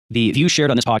The views shared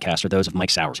on this podcast are those of Mike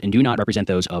Sowers and do not represent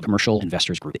those of Commercial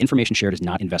Investors Group. The information shared is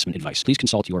not investment advice. Please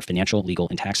consult your financial, legal,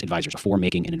 and tax advisors before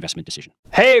making an investment decision.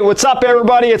 Hey, what's up,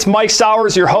 everybody? It's Mike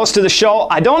Sowers, your host of the show.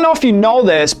 I don't know if you know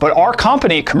this, but our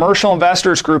company, Commercial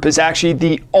Investors Group, is actually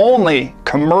the only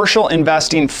commercial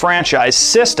investing franchise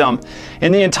system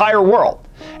in the entire world.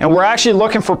 And we're actually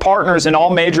looking for partners in all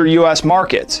major U.S.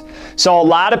 markets. So a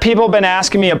lot of people have been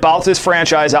asking me about this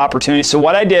franchise opportunity. So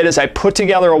what I did is I put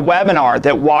together a webinar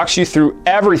that walks you through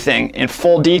everything in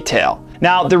full detail.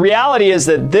 Now, the reality is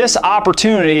that this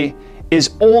opportunity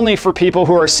is only for people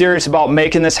who are serious about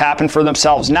making this happen for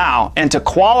themselves now. And to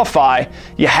qualify,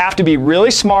 you have to be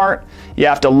really smart, you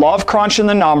have to love crunching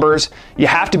the numbers, you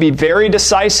have to be very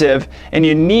decisive, and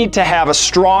you need to have a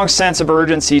strong sense of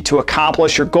urgency to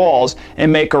accomplish your goals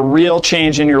and make a real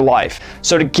change in your life.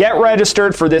 So to get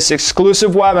registered for this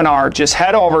exclusive webinar, just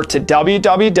head over to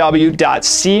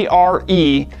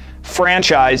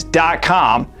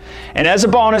www.crefranchise.com. And as a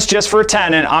bonus, just for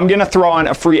attending, I'm going to throw in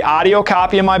a free audio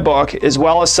copy of my book, as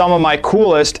well as some of my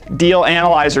coolest deal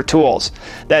analyzer tools.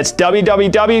 That's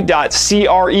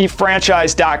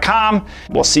www.crefranchise.com.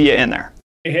 We'll see you in there.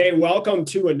 Hey, welcome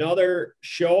to another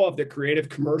show of the Creative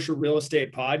Commercial Real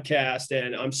Estate Podcast.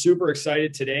 And I'm super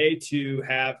excited today to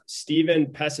have Steven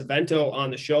Pesavento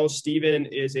on the show. Steven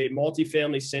is a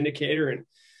multifamily syndicator and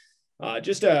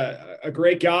just a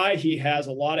great guy. He has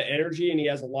a lot of energy and he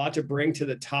has a lot to bring to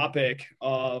the topic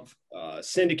of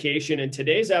syndication. And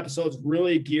today's episode is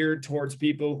really geared towards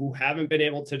people who haven't been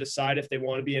able to decide if they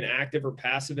want to be an active or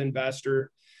passive investor.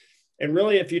 And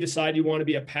really, if you decide you want to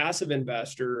be a passive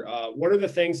investor, what are the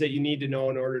things that you need to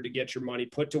know in order to get your money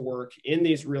put to work in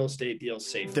these real estate deals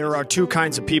safely? There are two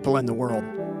kinds of people in the world.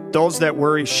 Those that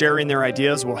worry sharing their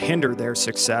ideas will hinder their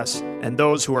success, and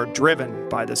those who are driven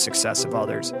by the success of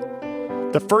others.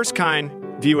 The first kind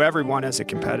view everyone as a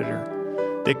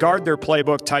competitor. They guard their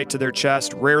playbook tight to their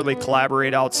chest, rarely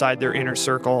collaborate outside their inner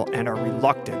circle, and are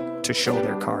reluctant to show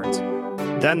their cards.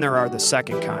 Then there are the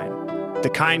second kind, the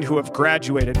kind who have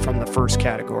graduated from the first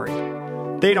category.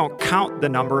 They don't count the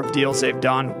number of deals they've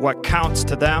done. What counts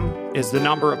to them is the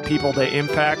number of people they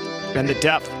impact and the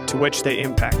depth to which they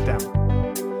impact them.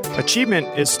 Achievement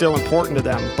is still important to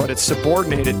them, but it's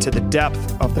subordinated to the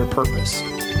depth of their purpose.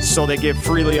 So they give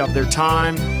freely of their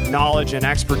time, knowledge, and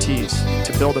expertise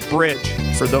to build a bridge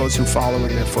for those who follow in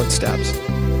their footsteps.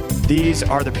 These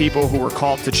are the people who were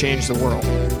called to change the world.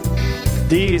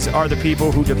 These are the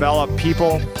people who develop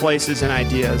people, places, and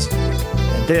ideas.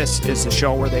 And this is the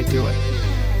show where they do it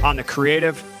on the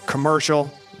Creative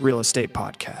Commercial Real Estate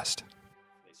Podcast.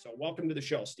 So welcome to the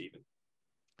show, Steven.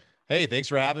 Hey, thanks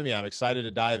for having me. I'm excited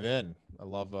to dive in. I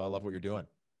love what you're doing.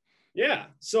 Yeah.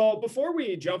 So before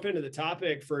we jump into the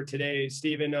topic for today,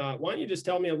 Steven, why don't you just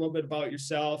tell me a little bit about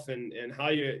yourself and how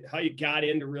you got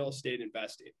into real estate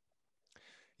investing?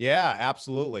 Yeah,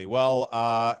 absolutely. Well,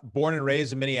 born and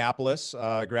raised in Minneapolis,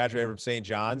 graduated from St.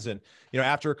 John's. And,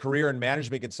 after a career in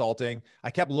management consulting,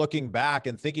 I kept looking back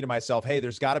and thinking to myself, hey,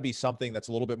 there's got to be something that's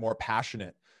a little bit more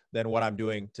passionate than what I'm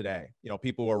doing today.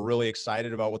 People are really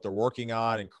excited about what they're working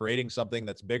on and creating something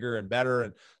that's bigger and better.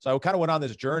 And so I kind of went on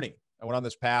this journey. I went on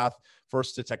this path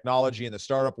first to technology in the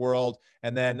startup world,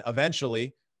 and then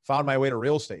eventually found my way to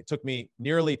real estate. It took me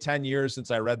nearly 10 years since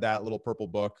I read that little purple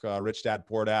book, Rich Dad,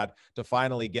 Poor Dad, to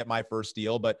finally get my first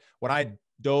deal. But when I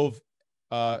dove,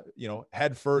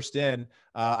 head first in,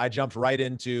 I jumped right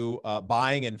into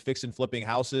buying and fix and flipping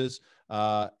houses.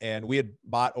 And we had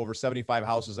bought over 75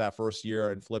 houses that first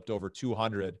year and flipped over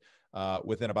 200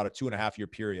 within about a 2.5-year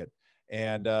period.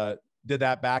 And did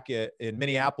that back in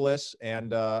Minneapolis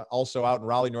and also out in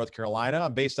Raleigh, North Carolina.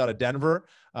 I'm based out of Denver,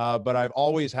 but I've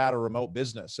always had a remote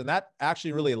business. And that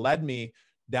actually really led me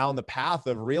down the path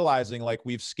of realizing like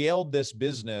we've scaled this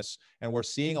business and we're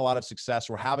seeing a lot of success.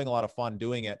 We're having a lot of fun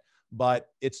doing it, but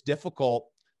it's difficult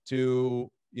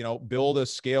to, build a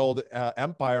scaled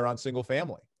empire on single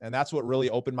family. And that's what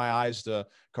really opened my eyes to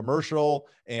commercial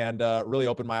and really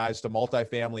opened my eyes to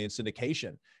multifamily and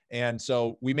syndication. And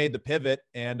so we made the pivot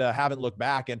and haven't looked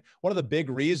back. And one of the big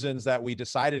reasons that we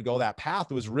decided to go that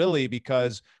path was really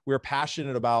because we were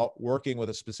passionate about working with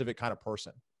a specific kind of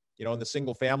person. In the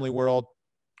single family world,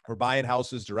 we're buying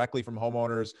houses directly from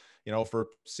homeowners, for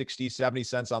 60, 70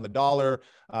 cents on the dollar.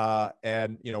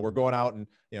 And, we're going out and,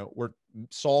 we're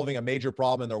solving a major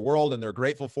problem in their world and they're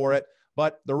grateful for it,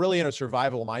 but they're really in a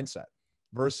survival mindset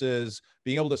versus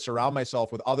being able to surround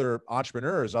myself with other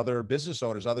entrepreneurs, other business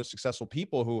owners, other successful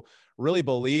people who really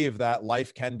believe that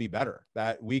life can be better,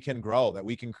 that we can grow, that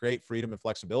we can create freedom and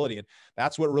flexibility. And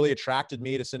that's what really attracted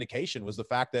me to syndication, was the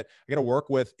fact that I got to work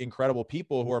with incredible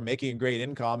people who are making a great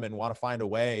income and want to find a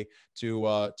way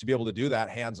to be able to do that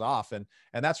hands off. And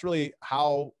that's really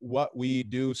how what we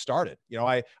do started. You know,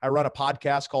 I run a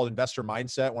podcast called Investor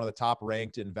Mindset, one of the top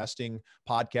ranked investing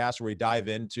podcasts, where we dive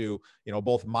into, you know,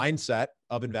 both mindset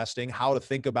of investing, how to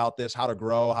think about this, how to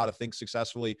grow, how to think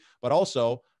successfully, but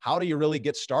also how do you really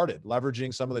get started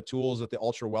leveraging some of the tools that the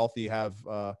ultra wealthy have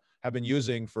been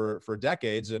using for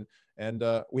decades. And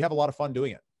we have a lot of fun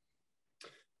doing it.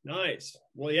 Nice.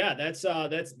 Well, yeah, that's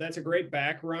a great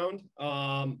background.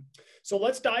 So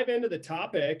let's dive into the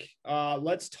topic.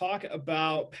 Let's talk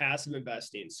about passive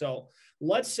investing. So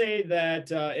let's say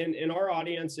that in our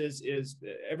audience is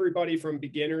everybody from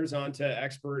beginners on to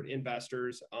expert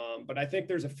investors. But I think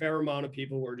there's a fair amount of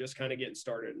people who are just kind of getting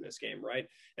started in this game, right?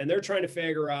 And they're trying to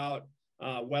figure out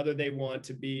whether they want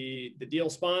to be the deal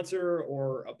sponsor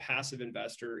or a passive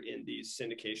investor in these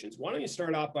syndications. Why don't you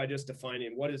start off by just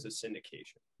defining what is a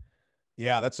syndication?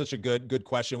 Yeah, that's such a good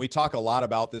question. We talk a lot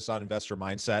about this on Investor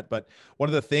Mindset, but one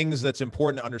of the things that's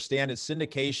important to understand is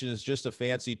syndication is just a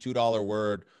fancy $2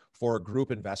 word for a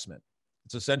group investment.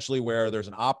 It's essentially where there's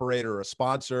an operator or a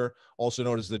sponsor, also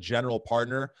known as the general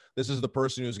partner. This is the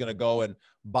person who's going to go and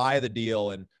buy the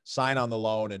deal and sign on the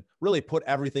loan and really put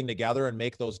everything together and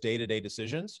make those day-to-day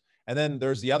decisions. And then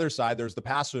there's the other side. There's the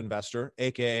passive investor,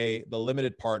 AKA the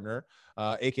limited partner,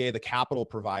 AKA the capital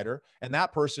provider. And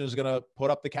that person is going to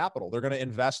put up the capital. They're going to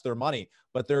invest their money,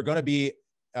 but they're going to be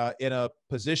in a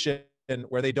position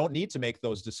where they don't need to make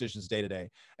those decisions day to day.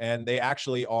 And they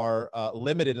actually are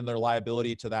limited in their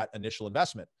liability to that initial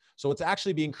investment. So what's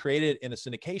actually being created in a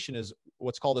syndication is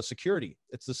what's called a security.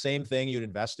 It's the same thing you'd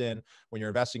invest in when you're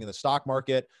investing in the stock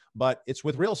market, but it's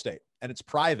with real estate and it's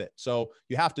private. So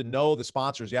you have to know the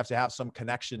sponsors. You have to have some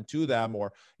connection to them,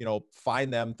 or, you know,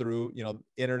 find them through, you know,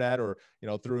 internet, or, you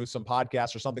know, through some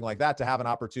podcast or something like that to have an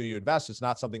opportunity to invest. It's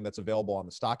not something that's available on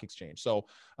the stock exchange. So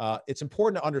it's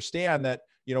important to understand that,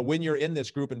 you know, when you're in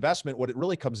this group investment, what it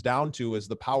really comes down to is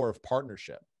the power of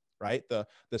partnership. Right? The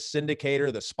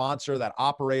syndicator, the sponsor, that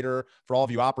operator. For all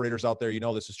of you operators out there, you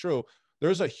know this is true.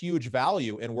 There's a huge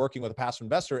value in working with a passive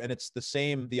investor, and it's the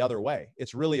same the other way.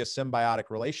 It's really a symbiotic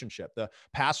relationship. The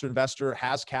passive investor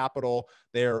has capital.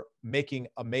 They're making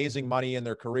amazing money in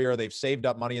their career. They've saved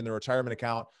up money in their retirement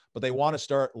account, but they want to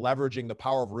start leveraging the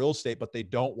power of real estate, but they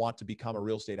don't want to become a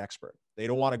real estate expert. They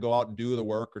don't want to go out and do the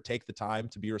work or take the time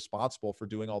to be responsible for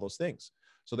doing all those things.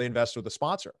 So they invest with a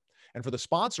sponsor. And for the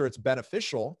sponsor, it's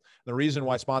beneficial. The reason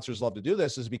why sponsors love to do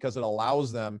this is because it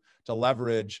allows them to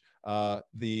leverage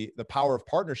the power of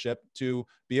partnership to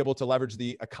be able to leverage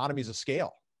the economies of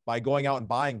scale by going out and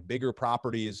buying bigger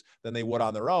properties than they would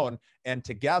on their own. And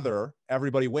together,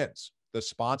 everybody wins. The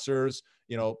sponsors,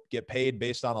 you know, get paid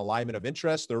based on alignment of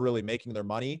interest. They're really making their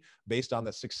money based on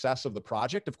the success of the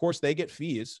project. Of course, they get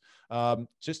fees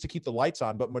just to keep the lights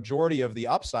on, but majority of the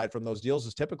upside from those deals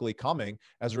is typically coming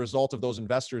as a result of those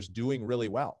investors doing really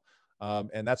well.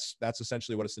 And that's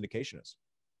essentially what a syndication is.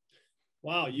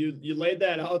 Wow, you laid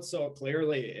that out so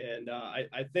clearly. And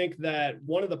I think that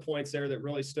one of the points there that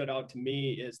really stood out to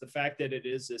me is the fact that it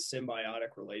is this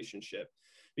symbiotic relationship.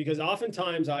 Because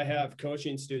oftentimes I have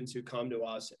coaching students who come to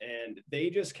us and they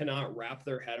just cannot wrap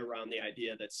their head around the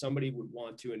idea that somebody would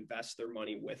want to invest their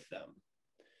money with them.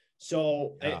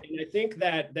 So yeah. I think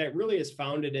that really is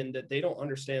founded in that they don't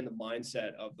understand the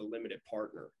mindset of the limited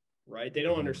partner, right? They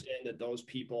don't understand that those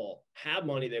people have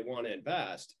money they want to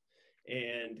invest,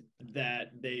 and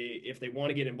that if they want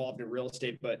to get involved in real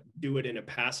estate, but do it in a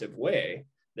passive way,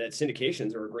 that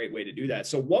syndications are a great way to do that.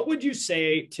 So what would you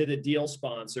say to the deal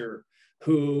sponsor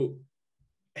who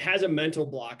has a mental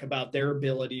block about their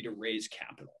ability to raise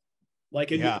capital?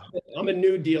 Like, I'm a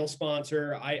new deal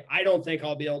sponsor. I don't think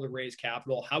I'll be able to raise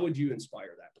capital. How would you inspire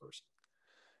that person?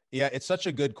 Yeah, it's such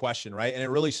a good question, right? And it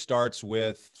really starts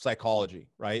with psychology,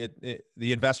 right?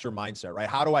 The investor mindset, right?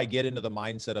 How do I get into the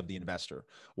mindset of the investor?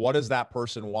 What does that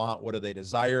person want? What do they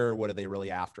desire? What are they really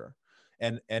after?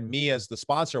 And me as the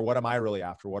sponsor, what am I really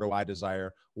after? What do I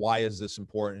desire? Why is this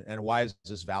important? And why is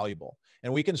this valuable?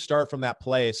 And we can start from that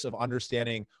place of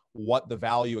understanding what the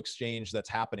value exchange that's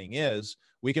happening is.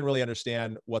 We can really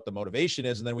understand what the motivation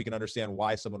is, and then we can understand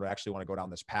why someone would actually want to go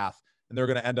down this path, and they're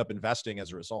going to end up investing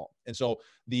as a result. And so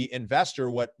the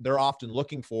investor, what they're often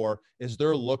looking for is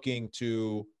they're looking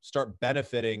to start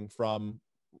benefiting from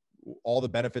all the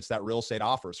benefits that real estate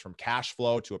offers, from cash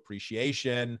flow to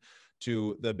appreciation,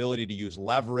 to the ability to use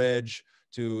leverage,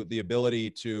 to the ability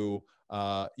to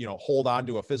hold on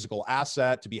to a physical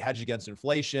asset, to be hedged against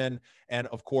inflation, and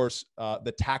of course,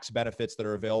 the tax benefits that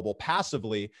are available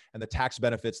passively, and the tax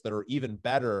benefits that are even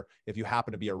better if you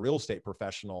happen to be a real estate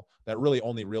professional that really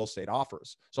only real estate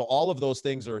offers. So all of those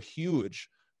things are huge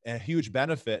and a huge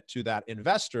benefit to that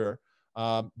investor.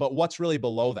 But what's really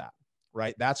below that,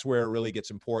 right? That's where it really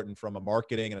gets important from a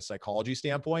marketing and a psychology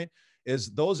standpoint,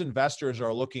 is those investors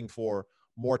are looking for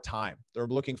more time. They're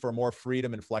looking for more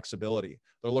freedom and flexibility.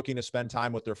 They're looking to spend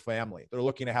time with their family. They're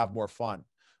looking to have more fun.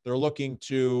 They're looking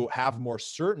to have more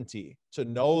certainty, to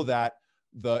know that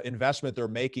the investment they're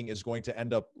making is going to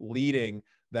end up leading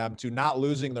them to not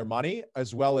losing their money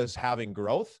as well as having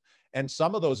growth. And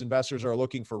some of those investors are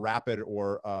looking for rapid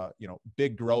or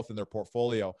big growth in their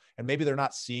portfolio. And maybe they're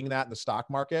not seeing that in the stock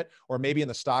market, or maybe in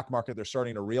the stock market, they're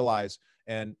starting to realize.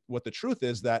 And what the truth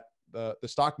is that the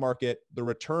stock market, the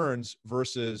returns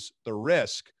versus the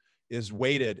risk is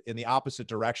weighted in the opposite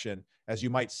direction, as you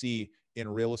might see in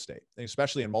real estate, and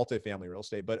especially in multifamily real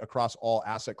estate, but across all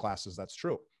asset classes, that's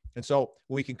true. And so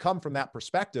when we can come from that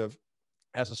perspective,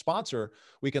 as a sponsor,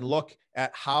 we can look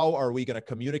at how are we going to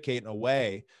communicate in a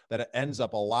way that it ends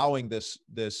up allowing this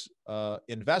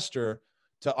investor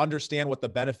to understand what the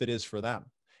benefit is for them.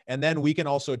 And then we can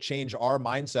also change our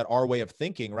mindset, our way of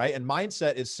thinking, right? And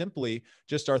mindset is simply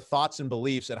just our thoughts and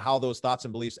beliefs, and how those thoughts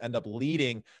and beliefs end up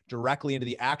leading directly into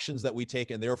the actions that we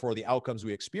take, and therefore the outcomes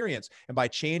we experience. And by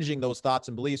changing those thoughts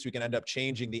and beliefs, we can end up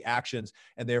changing the actions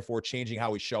and therefore changing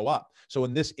how we show up. So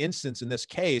in this instance, in this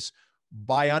case,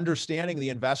 by understanding the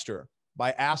investor,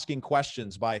 by asking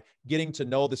questions, by getting to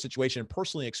know the situation,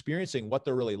 personally experiencing what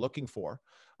they're really looking for,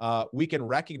 we can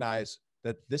recognize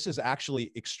that this is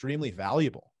actually extremely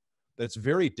valuable, that it's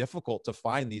very difficult to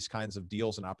find these kinds of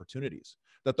deals and opportunities,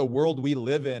 that the world we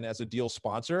live in as a deal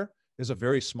sponsor is a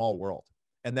very small world,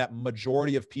 and that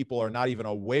majority of people are not even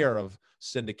aware of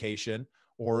syndication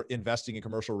or investing in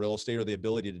commercial real estate, or the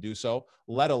ability to do so,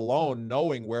 let alone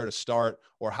knowing where to start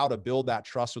or how to build that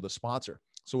trust with a sponsor.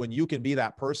 So when you can be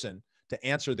that person to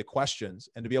answer the questions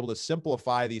and to be able to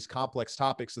simplify these complex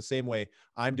topics the same way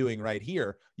I'm doing right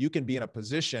here, you can be in a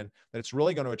position that it's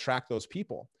really going to attract those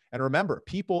people. And remember,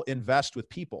 people invest with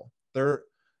people.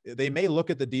 They may look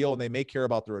at the deal and they may care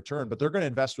about the return, but they're going to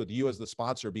invest with you as the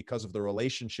sponsor because of the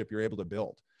relationship you're able to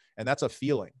build. And that's a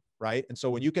feeling, right? And so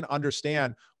when you can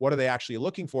understand what are they actually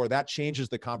looking for, that changes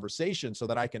the conversation so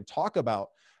that I can talk about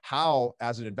how,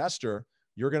 as an investor,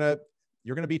 you're going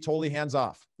to be totally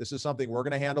hands-off. This is something we're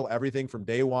going to handle everything from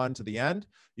day one to the end.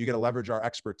 You're going to leverage our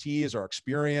expertise, our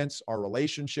experience, our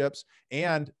relationships.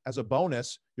 And as a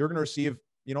bonus, you're going to receive,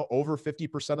 over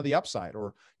 50% of the upside,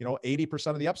 or, 80%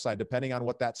 of the upside, depending on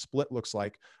what that split looks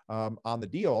like on the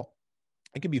deal.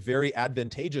 It can be very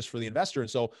advantageous for the investor. And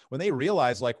so when they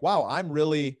realize, like, wow, I'm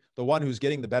really the one who's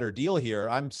getting the better deal here,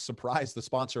 I'm surprised the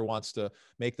sponsor wants to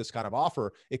make this kind of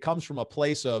offer. It comes from a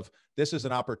place of, this is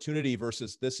an opportunity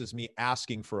versus this is me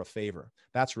asking for a favor.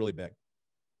 That's really big.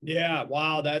 Yeah.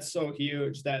 Wow. That's so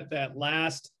huge. That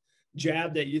last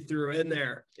jab that you threw in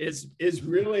there is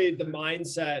really the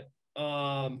mindset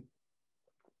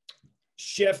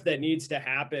shift that needs to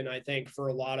happen, I think, for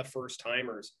a lot of first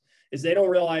timers. Is they don't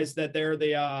realize that they're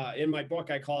in my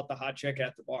book, I call it the hot chick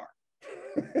at the bar.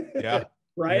 Yeah.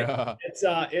 Right. Yeah.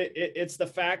 It's the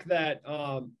fact that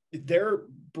they're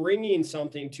bringing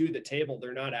something to the table.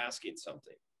 They're not asking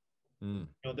something.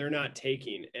 They're not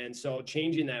taking. And so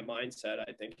changing that mindset,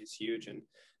 I think, is huge. And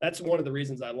that's one of the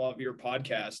reasons I love your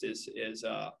podcast is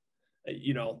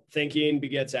thinking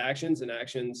begets actions, and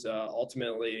actions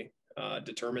ultimately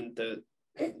determine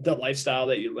the lifestyle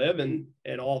that you live and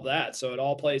all of that. So it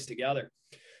all plays together.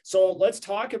 So let's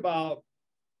talk about,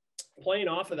 playing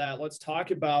off of that, let's talk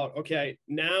about, okay,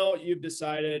 now you've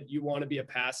decided you want to be a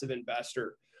passive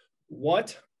investor.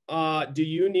 What do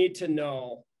you need to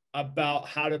know about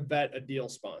how to vet a deal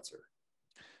sponsor?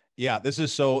 Yeah, this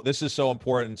is so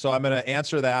important. So I'm going to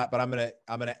answer that, but I'm going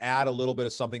to add a little bit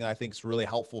of something that I think is really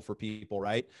helpful for people,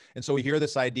 right? And so we hear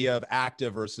this idea of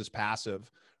active versus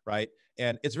passive, right?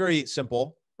 And it's very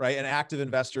simple, right? An active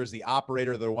investor is the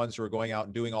operator. They're the ones who are going out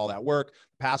and doing all that work.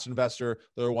 Passive investor,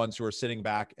 they're the ones who are sitting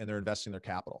back and they're investing their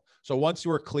capital. So once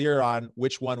you are clear on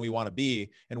which one we want to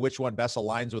be and which one best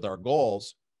aligns with our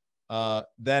goals,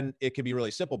 then it can be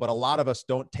really simple. But a lot of us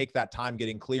don't take that time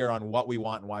getting clear on what we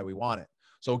want and why we want it.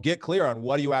 So get clear on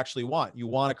what do you actually want. You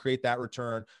want to create that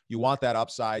return. You want that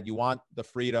upside. You want the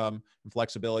freedom and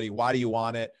flexibility. Why do you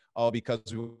want it? Oh, because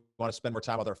we want to spend more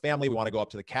time with our family. We want to go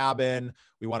up to the cabin.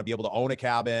 We want to be able to own a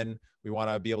cabin. We want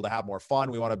to be able to have more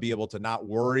fun. We want to be able to not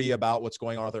worry about what's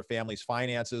going on with our family's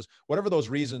finances. Whatever those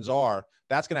reasons are,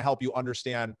 that's going to help you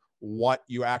understand what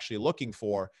you're actually looking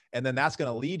for. And then that's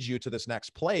going to lead you to this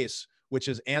next place, which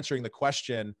is answering the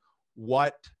question,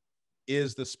 what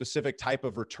is the specific type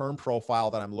of return profile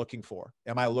that I'm looking for?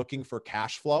 Am I looking for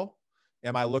cash flow?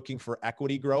 Am I looking for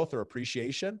equity growth or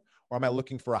appreciation? Or am I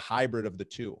looking for a hybrid of the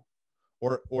two?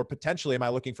 Or potentially, am I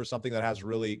looking for something that has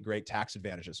really great tax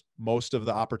advantages? Most of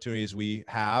the opportunities we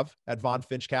have at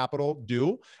VonFinich Capital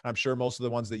do. I'm sure most of the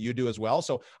ones that you do as well.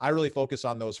 So I really focus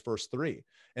on those first three.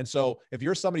 And so if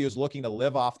you're somebody who's looking to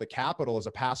live off the capital as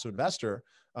a passive investor,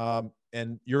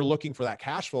 and you're looking for that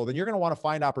cash flow, then you're going to want to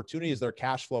find opportunities that are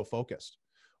cash flow focused.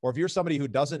 Or if you're somebody who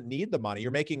doesn't need the money, you're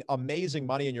making amazing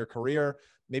money in your career,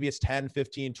 maybe it's 10,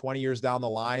 15, 20 years down the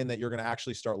line that you're going to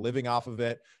actually start living off of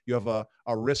it. You have a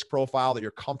risk profile that you're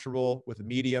comfortable with,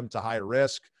 medium to high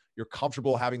risk. You're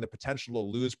comfortable having the potential to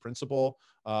lose principal.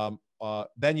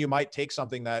 Then you might take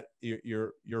something that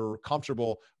you're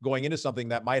comfortable going into something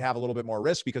that might have a little bit more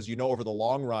risk, because you know over the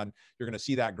long run, you're going to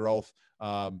see that growth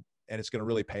and it's going to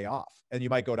really pay off. And you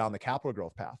might go down the capital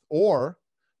growth path. Or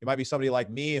you might be somebody like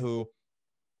me who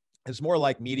is more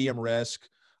like medium risk.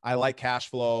 I like cash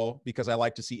flow because I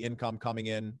like to see income coming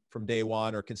in from day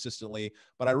one or consistently,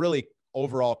 but I really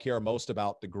overall care most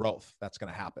about the growth that's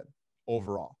going to happen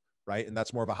overall, right? And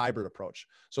that's more of a hybrid approach.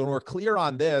 So when we're clear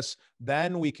on this,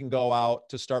 then we can go out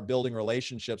to start building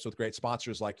relationships with great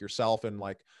sponsors like yourself and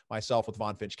like myself with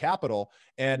VonFinich Capital.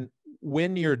 And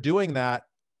when you're doing that,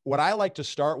 what I like to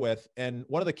start with, and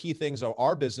one of the key things of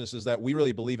our business is that we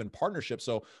really believe in partnership.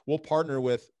 So we'll partner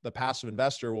with the passive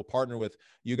investor, we'll partner with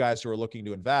you guys who are looking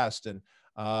to invest. And,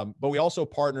 but we also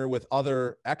partner with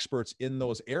other experts in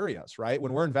those areas, right?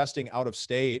 When we're investing out of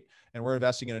state and we're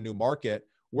investing in a new market,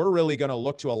 we're really going to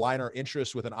look to align our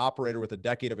interests with an operator with a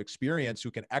decade of experience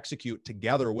who can execute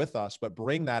together with us, but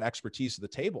bring that expertise to the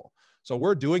table. So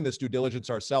we're doing this due diligence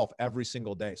ourselves every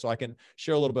single day. So I can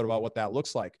share a little bit about what that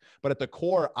looks like. But at the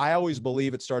core, I always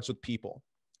believe it starts with people.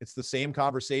 It's the same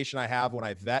conversation I have when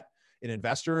I vet an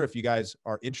investor. If you guys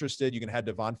are interested, you can head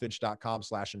to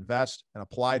vonfinich.com/invest and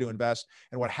apply to invest.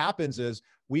 And what happens is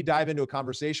we dive into a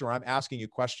conversation where I'm asking you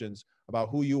questions about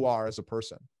who you are as a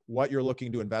person, what you're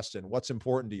looking to invest in, what's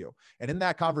important to you. And in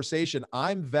that conversation,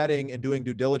 I'm vetting and doing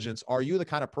due diligence. Are you the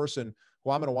kind of person who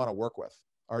I'm going to want to work with?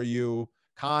 Are you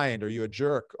kind? Are you a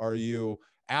jerk? Are you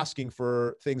asking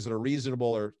for things that are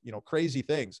reasonable or, crazy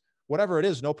things? Whatever it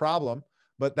is, no problem.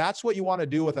 But that's what you want to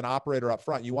do with an operator up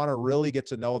front. You want to really get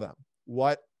to know them.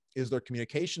 What is their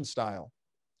communication style?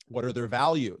 What are their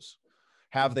values?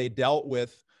 Have they dealt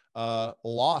with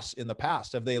loss in the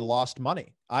past? Have they lost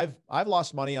money? I've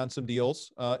lost money on some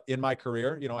deals in my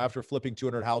career. After flipping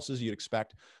 200 houses, you'd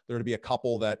expect there to be a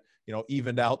couple that,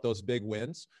 evened out those big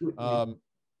wins.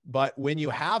 But when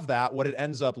you have that, what it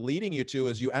ends up leading you to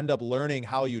is you end up learning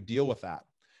how you deal with that.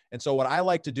 And so what I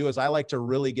like to do is I like to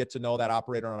really get to know that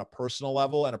operator on a personal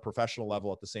level and a professional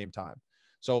level at the same time.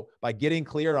 So by getting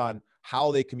clear on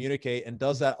how they communicate and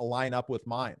does that align up with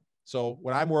mine? So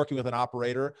when I'm working with an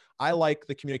operator, I like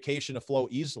the communication to flow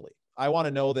easily. I want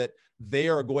to know that they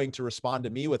are going to respond to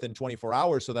me within 24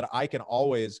 hours so that I can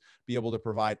always be able to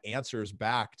provide answers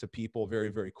back to people very,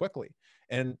 very quickly.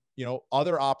 And,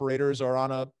 other operators are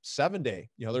on a 7-day,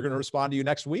 they're going to respond to you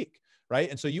next week. Right.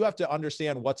 And so you have to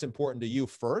understand what's important to you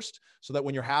first, so that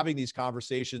when you're having these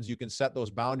conversations, you can set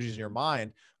those boundaries in your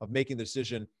mind of making the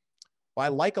decision. Well, I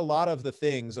like a lot of the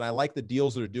things and I like the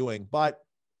deals they're doing, but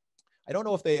I don't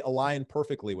know if they align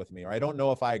perfectly with me, or I don't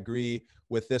know if I agree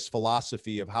with this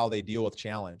philosophy of how they deal with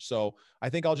challenge. So I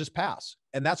think I'll just pass.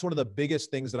 And that's one of the biggest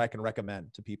things that I can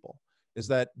recommend to people, is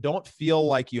that don't feel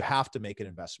like you have to make an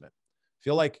investment.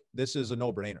 Feel like this is a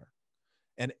no-brainer.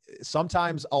 And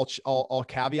sometimes I'll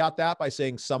caveat that by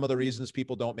saying some of the reasons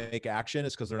people don't make action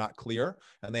is because they're not clear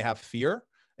and they have fear.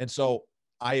 And so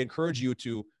I encourage you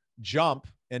to jump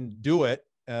and do it.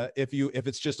 If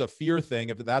it's just a fear thing,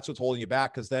 if that's what's holding you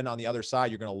back, because then on the other side,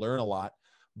 you're going to learn a lot.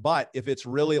 But if it's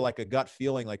really like a gut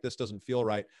feeling, like this doesn't feel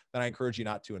right, then I encourage you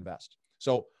not to invest.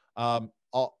 So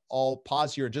I'll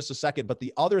pause here in just a second. But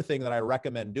the other thing that I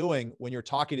recommend doing when you're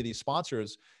talking to these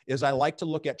sponsors is I like to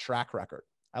look at track record.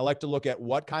 I like to look at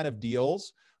what kind of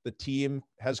deals the team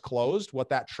has closed, what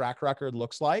that track record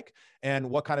looks like, and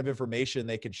what kind of information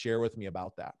they can share with me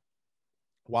about that.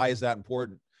 Why is that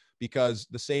important? Because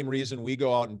the same reason we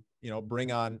go out and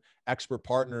bring on expert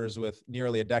partners with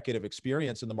nearly a decade of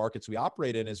experience in the markets we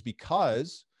operate in is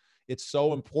because it's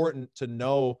so important to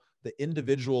know the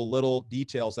individual little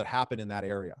details that happen in that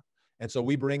area. And so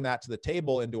we bring that to the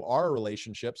table into our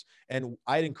relationships. And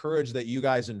I'd encourage that you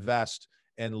guys invest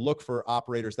and look for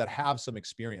operators that have some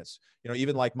experience.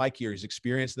 Even like Mike here, he's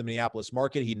experienced in the Minneapolis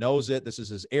market. He knows it. This is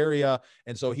his area.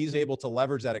 And so he's able to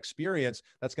leverage that experience.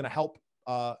 That's going to help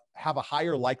have a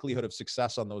higher likelihood of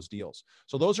success on those deals.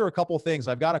 So those are a couple of things.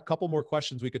 I've got a couple more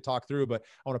questions we could talk through, but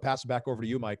I want to pass it back over to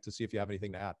you, Mike, to see if you have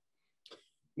anything to add.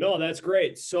 No, that's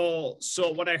great. So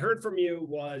what I heard from you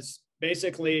was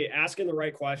basically asking the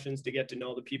right questions to get to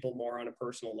know the people more on a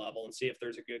personal level and see if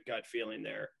there's a good gut feeling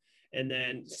there. And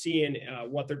then seeing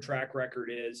what their track record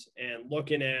is and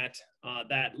looking at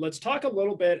that. Let's talk a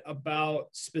little bit about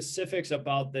specifics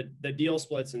about the deal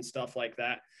splits and stuff like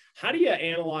that. How do you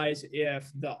analyze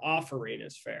if the offering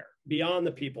is fair beyond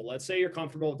the people? Let's say you're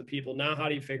comfortable with the people. Now, how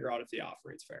do you figure out if the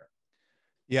offering is fair?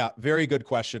 Yeah, very good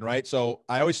question, right? So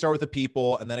I always start with the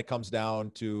people, and then it comes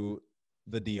down to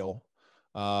the deal,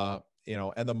 and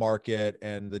the market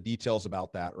and the details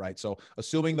about that, right? So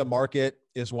assuming the market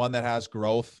is one that has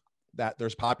growth, that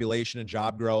there's population and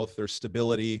job growth, there's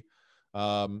stability,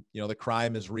 the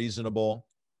crime is reasonable,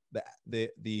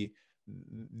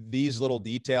 these little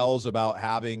details about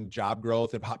having job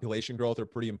growth and population growth are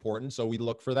pretty important. So we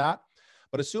look for that.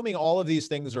 But assuming all of these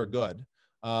things are good,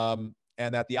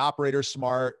 and that the operator's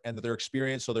smart and that they're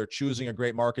experienced, so they're choosing a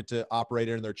great market to operate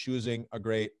in and they're choosing a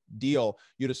great deal,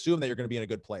 you'd assume that you're going to be in a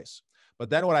good place. But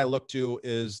then what I look to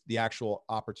is the actual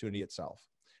opportunity itself.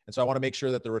 And so I want to make sure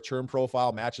that the return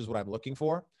profile matches what I'm looking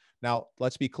for. Now,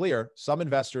 let's be clear. Some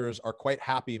investors are quite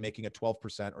happy making a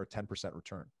 12% or a 10%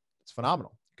 return. It's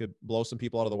phenomenal. It could blow some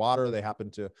people out of the water. They happen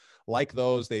to like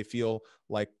those. They feel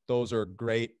like those are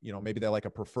great. Maybe they like a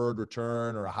preferred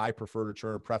return or a high preferred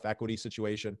return, pref equity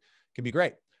situation. Can be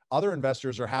great. Other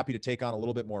investors are happy to take on a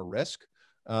little bit more risk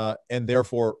and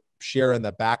therefore share in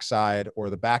the backside or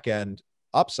the back end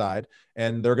upside.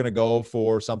 And they're going to go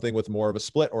for something with more of a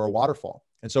split or a waterfall.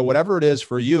 And so whatever it is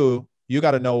for you, you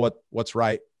got to know what's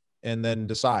right and then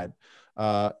decide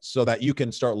so that you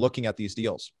can start looking at these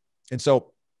deals. And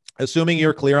so assuming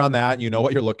you're clear on that, and you know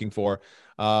what you're looking for,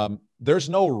 there's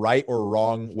no right or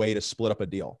wrong way to split up a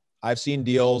deal. I've seen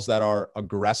deals that are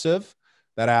aggressive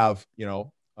that have,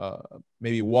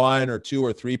 maybe 1 or 2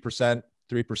 or 3%.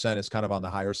 3% is kind of on the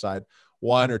higher side.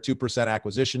 1 or 2%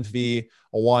 acquisition fee,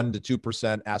 a 1 to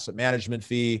 2% asset management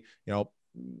fee,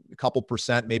 a couple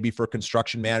percent maybe for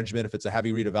construction management if it's a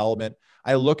heavy redevelopment.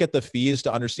 I look at the fees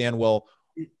to understand, well,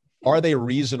 are they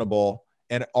reasonable?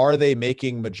 And are they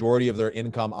making majority of their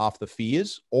income off the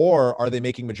fees, or are they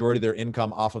making majority of their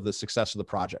income off of the success of the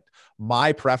project?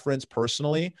 My preference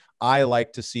personally, I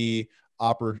like to see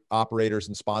operators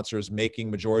and sponsors making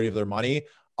majority of their money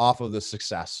off of the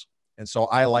success. And so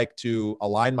I like to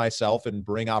align myself and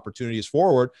bring opportunities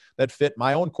forward that fit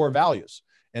my own core values.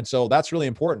 And so that's really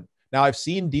important. Now, I've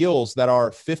seen deals that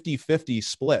are 50-50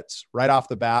 splits right off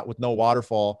the bat with no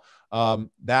waterfall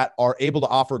that are able to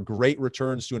offer great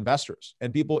returns to investors,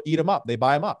 and people eat them up. They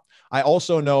buy them up. I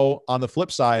also know on the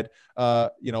flip side,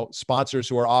 sponsors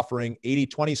who are offering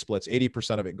 80-20 splits,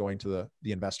 80% of it going to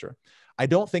the investor. I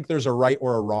don't think there's a right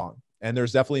or a wrong. And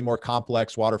there's definitely more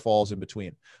complex waterfalls in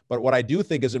between. But what I do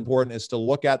think is important is to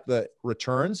look at the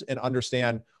returns and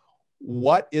understand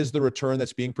what is the return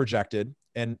that's being projected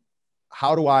and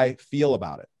how do I feel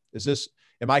about it?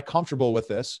 Am I comfortable with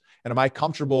this? And am I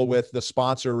comfortable with the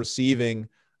sponsor receiving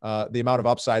the amount of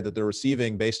upside that they're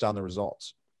receiving based on the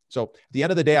results? So at the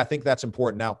end of the day, I think that's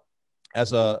important. Now,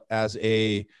 as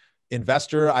a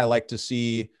investor, I like to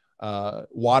see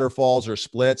waterfalls or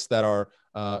splits that are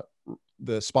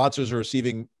the sponsors are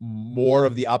receiving more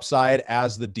of the upside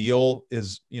as the deal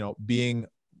is, being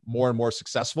more and more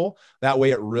successful. That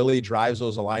way it really drives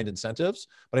those aligned incentives,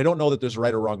 but I don't know that there's a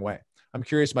right or wrong way. I'm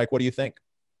curious, Mike, what do you think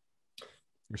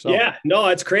yourself? Yeah, no,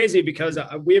 it's crazy because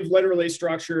we've literally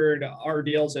structured our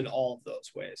deals in all of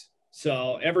those ways.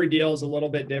 So every deal is a little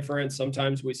bit different.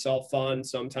 Sometimes we self-fund.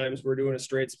 Sometimes we're doing a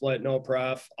straight split, no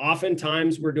pref.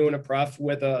 Oftentimes we're doing a pref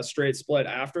with a straight split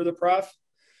after the pref.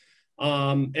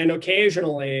 And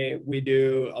occasionally we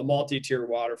do a multi-tier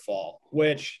waterfall,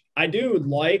 which I do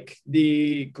like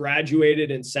the graduated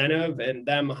incentive and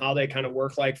them, how they kind of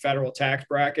work like federal tax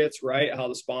brackets, right? How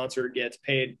the sponsor gets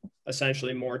paid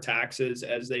essentially more taxes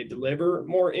as they deliver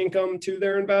more income to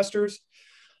their investors.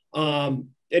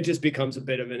 It just becomes a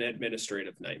bit of an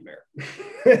administrative nightmare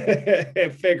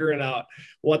figuring out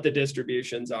what the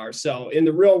distributions are. So in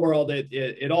the real world,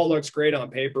 it all looks great on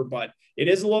paper, but it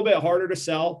is a little bit harder to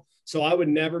sell. So I would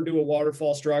never do a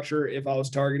waterfall structure if I was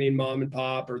targeting mom and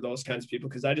pop or those kinds of people,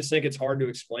 because I just think it's hard to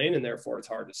explain and therefore it's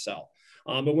hard to sell.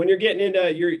 But when you're getting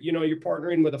into you're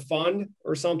partnering with a fund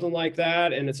or something like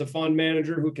that, and it's a fund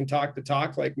manager who can talk the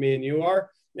talk like me and you are,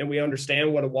 and we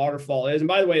understand what a waterfall is. And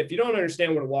by the way, if you don't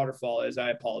understand what a waterfall is, I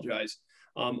apologize.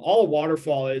 All a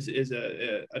waterfall is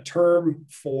a term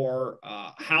for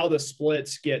how the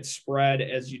splits get spread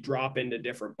as you drop into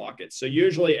different buckets. So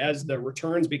usually as the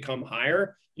returns become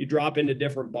higher, you drop into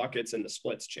different buckets and the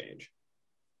splits change.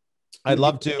 I'd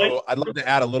love to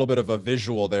add a little bit of a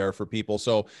visual there for people.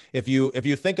 So if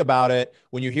you think about it,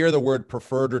 when you hear the word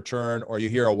preferred return or you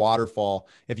hear a waterfall,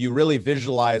 if you really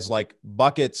visualize like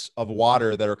buckets of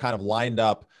water that are kind of lined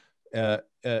up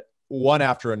one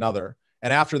after another,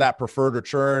 and after that preferred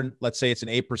return, let's say it's an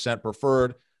 8%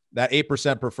 preferred, that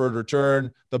 8% preferred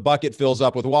return, the bucket fills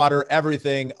up with water,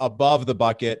 everything above the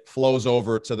bucket flows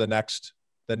over to the next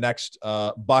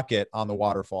bucket on the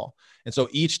waterfall. And so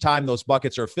each time those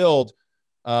buckets are filled,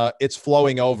 it's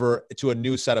flowing over to a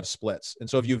new set of splits. And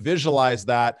so if you visualize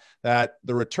that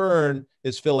the return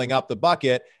is filling up the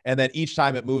bucket, and then each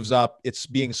time it moves up, it's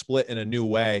being split in a new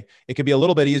way, it can be a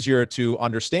little bit easier to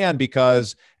understand,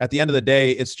 because at the end of the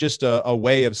day, it's just a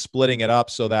way of splitting it up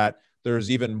so that there's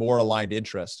even more aligned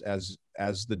interest as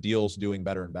the deal's doing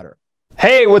better and better.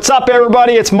 Hey, what's up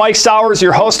everybody? It's Mike Sowers,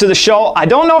 your host of the show. I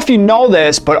don't know if you know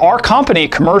this, but our company,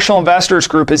 Commercial Investors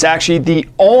Group, is actually the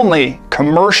only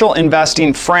commercial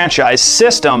investing franchise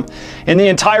system in the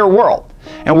entire world.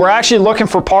 And we're actually looking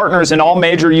for partners in all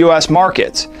major US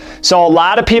markets. So a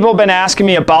lot of people have been asking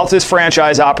me about this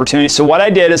franchise opportunity. So what I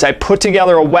did is I put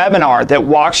together a webinar that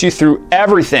walks you through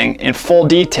everything in full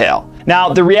detail.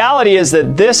 Now, the reality is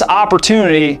that this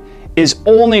opportunity is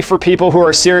only for people who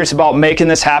are serious about making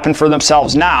this happen for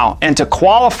themselves now. And to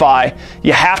qualify,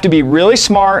 you have to be really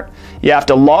smart, you have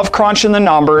to love crunching the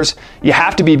numbers, you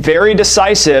have to be very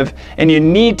decisive, and you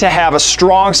need to have a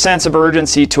strong sense of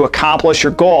urgency to accomplish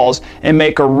your goals and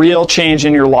make a real change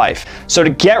in your life. So to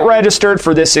get registered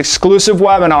for this exclusive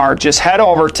webinar, just head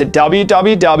over to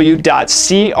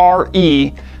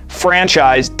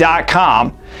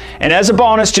www.crefranchise.com. And as a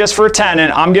bonus, just for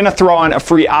attending, I'm going to throw in a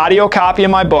free audio copy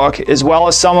of my book, as well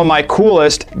as some of my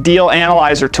coolest deal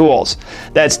analyzer tools.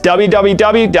 That's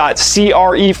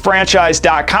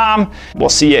www.crefranchise.com. We'll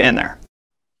see you in there.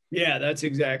 Yeah, that's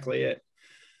exactly it.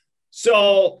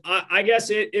 So I guess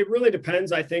it really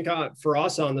depends, I think, for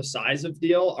us on the size of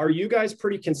deal. Are you guys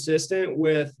pretty consistent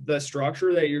with the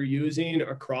structure that you're using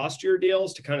across your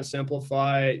deals to kind of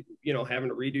simplify, having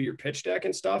to redo your pitch deck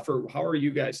and stuff? Or how are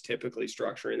you guys typically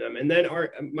structuring them? And then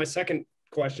my second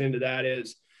question to that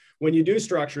is, when you do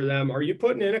structure them, are you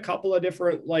putting in a couple of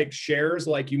different shares,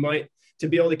 like you might, to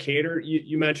be able to cater?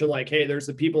 You mentioned hey, there's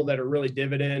the people that are really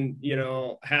dividend,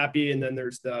 happy. And then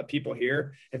there's the people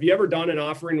here. Have you ever done an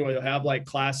offering where you'll have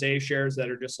Class A shares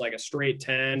that are just a straight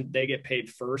 10, they get paid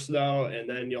first though, and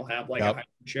then you'll have a high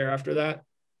share after that?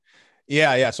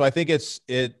 Yeah. So I think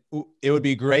it would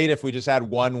be great if we just had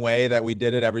one way that we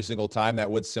did it every single time. That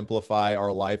would simplify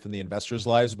our life and the investors'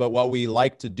 lives. But what we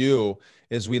like to do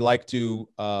is we like to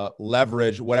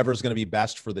leverage whatever's going to be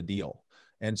best for the deal.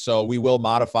 And so we will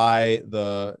modify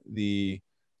the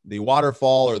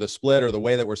waterfall or the split or the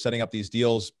way that we're setting up these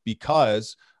deals,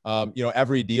 because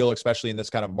every deal, especially in this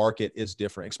kind of market, is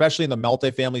different. Especially in the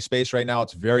multifamily space right now,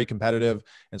 it's very competitive.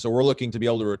 And so we're looking to be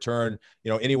able to return,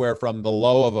 anywhere from the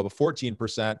low of a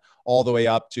 14% all the way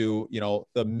up to,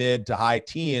 the mid to high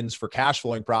teens for cash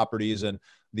flowing properties, and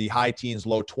the high teens,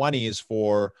 low 20s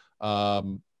for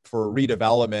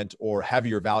redevelopment or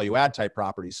heavier value add type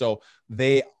properties. So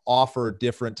they offer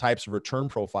different types of return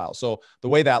profiles. So the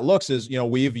way that looks is,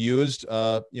 we've used,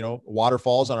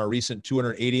 waterfalls on our recent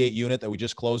 288 unit that we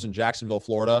just closed in Jacksonville,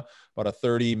 Florida, about a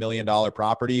 $30 million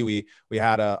property. We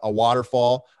had a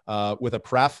waterfall with a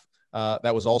pref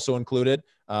that was also included.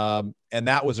 And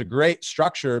that was a great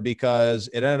structure because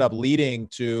it ended up leading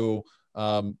to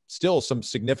still some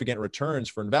significant returns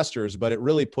for investors, but it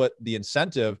really put the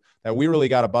incentive that we really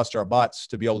got to bust our butts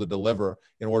to be able to deliver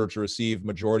in order to receive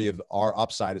majority of our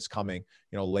upside is coming,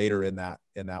 later in that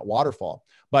waterfall.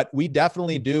 But we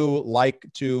definitely do like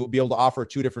to be able to offer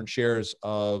two different shares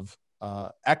of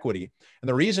equity. And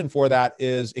the reason for that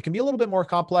is it can be a little bit more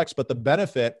complex, but the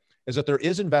benefit is that there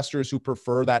is investors who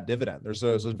prefer that dividend. There's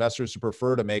those investors who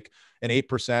prefer to make an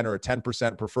 8% or a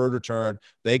 10% preferred return.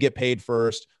 They get paid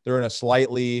first. They're in a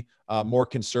slightly more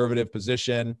conservative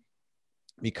position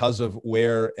because of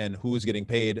where and who's getting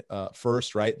paid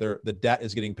first, right? The debt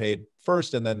is getting paid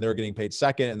first, and then they're getting paid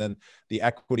second, and then the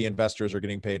equity investors are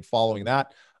getting paid following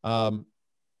that.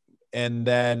 And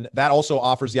then that also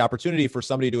offers the opportunity for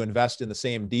somebody to invest in the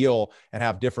same deal and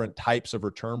have different types of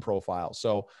return profiles.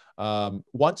 So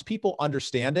once people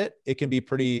understand it, it can be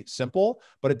pretty simple,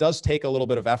 but it does take a little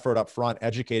bit of effort up front,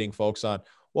 educating folks on,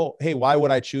 well, hey, why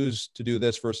would I choose to do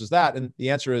this versus that? And the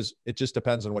answer is, it just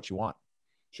depends on what you want.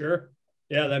 Sure.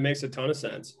 Yeah, that makes a ton of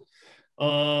sense.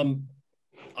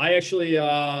 I actually,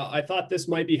 I thought this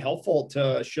might be helpful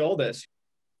to show this.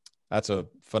 That's a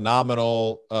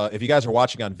phenomenal, if you guys are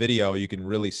watching on video, you can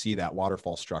really see that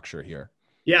waterfall structure here.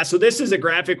 Yeah, so this is a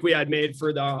graphic we had made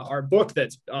for our book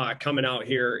that's coming out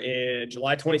here in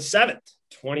July 27th,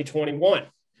 2021.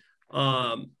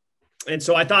 And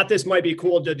so I thought this might be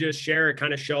cool to just share. It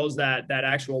kind of shows that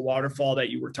actual waterfall that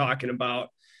you were talking about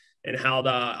and how the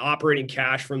operating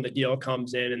cash from the deal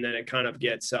comes in and then it kind of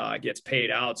gets paid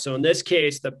out. So in this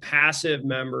case, the passive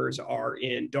members are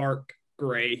in dark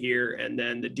gray here, and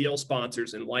then the deal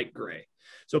sponsors in light gray.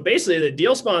 So basically the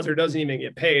deal sponsor doesn't even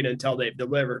get paid until they've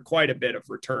delivered quite a bit of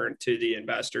return to the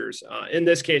investors. In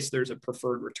this case, there's a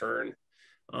preferred return.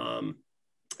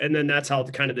 And then that's how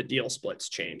the deal splits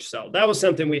change. So that was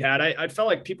something we had. I felt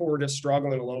like people were just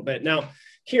struggling a little bit. Now,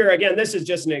 here again, this is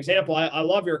just an example. I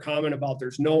love your comment about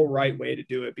there's no right way to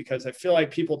do it, because I feel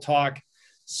like people talk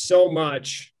so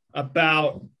much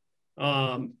about,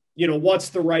 what's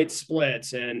the right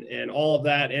splits and all of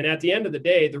that. And at the end of the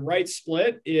day, the right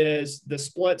split is the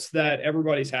splits that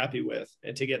everybody's happy with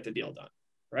and to get the deal done.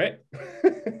 Right.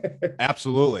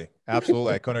 Absolutely.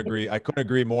 Absolutely. I couldn't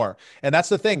agree more. And that's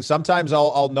the thing. Sometimes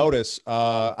I'll notice,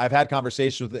 I've had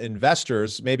conversations with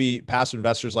investors, maybe passive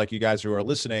investors like you guys who are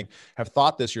listening have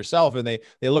thought this yourself. And they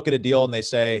look at a deal and they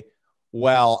say,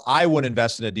 well, I wouldn't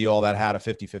invest in a deal that had a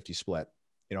 50-50 split.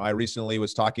 I recently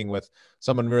was talking with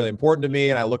someone really important to me,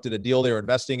 and I looked at a deal they were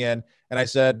investing in, and I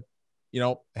said,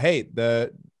 hey,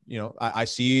 I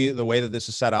see the way that this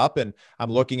is set up, and I'm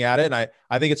looking at it, and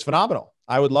I think it's phenomenal.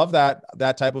 I would love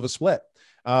that type of a split.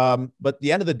 But at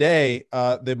the end of the day,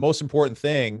 the most important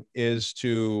thing is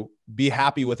to be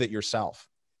happy with it yourself.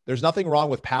 There's nothing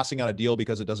wrong with passing on a deal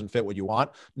because it doesn't fit what you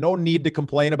want. No need to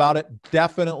complain about it.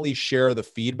 Definitely share the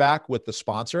feedback with the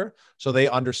sponsor so they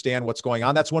understand what's going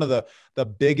on. That's one of the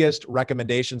biggest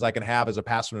recommendations I can have as a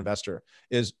passive investor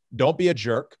is don't be a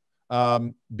jerk.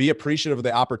 Be appreciative of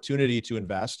the opportunity to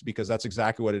invest, because that's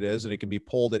exactly what it is. And it can be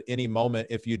pulled at any moment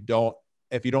if you don't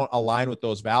align with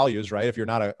those values, right? If you're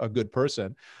not a good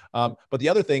person. But the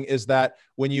other thing is that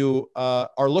when you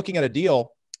are looking at a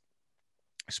deal,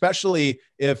 especially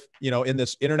if, in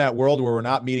this internet world where we're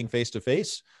not meeting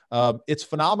face-to-face, it's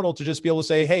phenomenal to just be able to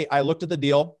say, hey, I looked at the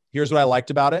deal. Here's what I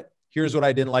liked about it. Here's what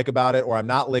I didn't like about it, or I'm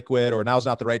not liquid, or now's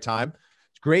not the right time.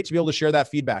 It's great to be able to share that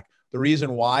feedback. The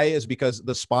reason why is because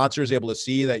the sponsor is able to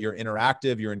see that you're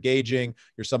interactive, you're engaging,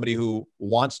 you're somebody who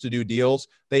wants to do deals.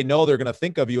 They know they're going to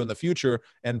think of you in the future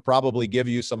and probably give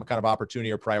you some kind of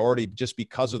opportunity or priority just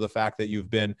because of the fact that you've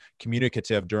been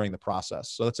communicative during the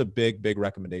process. So that's a big, big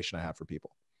recommendation I have for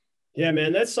people. Yeah,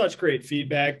 man, that's such great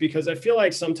feedback, because I feel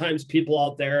like sometimes people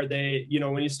out there, they,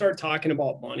 when you start talking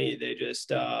about money, they just,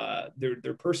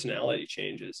 their personality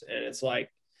changes. And it's like,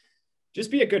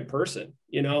 just be a good person,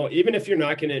 even if you're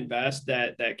not going to invest,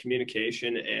 that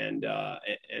communication and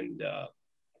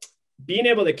being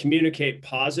able to communicate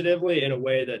positively in a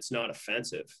way that's not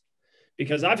offensive.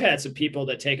 Because I've had some people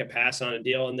that take a pass on a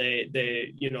deal and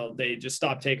they just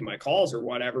stop taking my calls or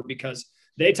whatever, because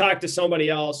they talked to somebody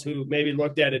else who maybe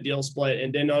looked at a deal split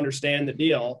and didn't understand the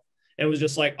deal and was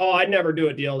just like, oh, I'd never do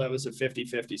a deal that was a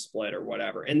 50-50 split or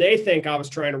whatever. And they think I was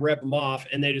trying to rip them off,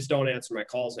 and they just don't answer my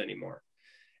calls anymore.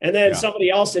 And then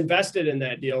somebody else invested in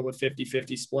that deal with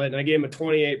 50-50 split, and I gave them a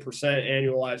 28%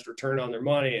 annualized return on their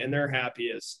money, and they're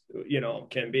happy as,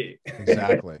 can be.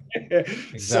 Exactly.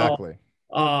 Exactly.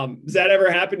 So, does that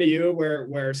ever happen to you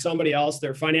where somebody else,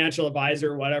 their financial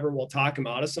advisor or whatever, will talk them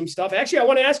out of some stuff? Actually, I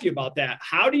want to ask you about that.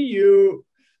 How do you,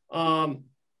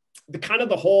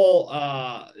 the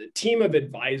whole team of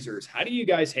advisors, how do you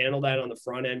guys handle that on the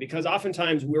front end? Because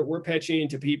oftentimes we're pitching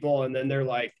to people and then they're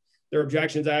like, their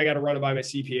objections, I got to run it by my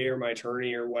CPA or my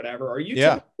attorney or whatever. Are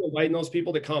you inviting those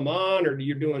people to come on, or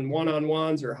you're doing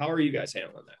one-on-ones, or how are you guys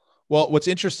handling that? Well, what's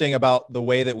interesting about the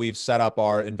way that we've set up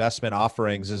our investment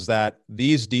offerings is that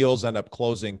these deals end up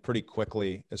closing pretty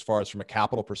quickly as far as from a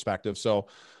capital perspective. So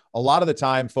a lot of the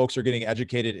time folks are getting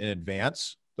educated in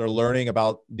advance. They're learning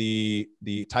about the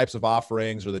types of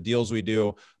offerings or the deals we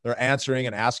do. They're answering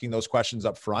and asking those questions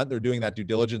up front. They're doing that due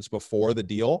diligence before the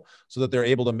deal so that they're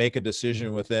able to make a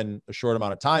decision within a short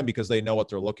amount of time because they know what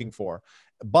they're looking for.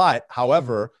 But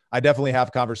however, I definitely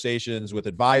have conversations with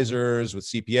advisors, with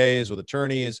CPAs, with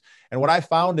attorneys. And what I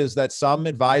found is that some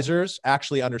advisors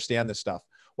actually understand this stuff.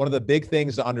 One of the big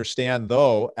things to understand,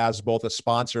 though, as both a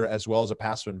sponsor as well as a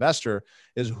passive investor,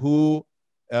 is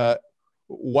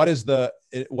what is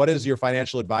your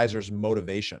financial advisor's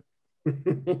motivation?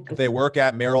 If they work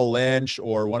at Merrill Lynch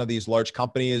or one of these large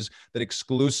companies that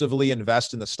exclusively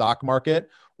invest in the stock market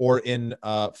or in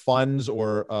funds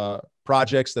or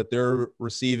projects that they're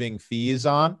receiving fees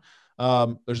on,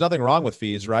 There's nothing wrong with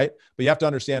fees, right? But you have to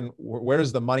understand where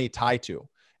does the money tie to?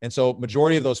 And so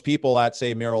majority of those people at,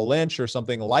 say, Merrill Lynch or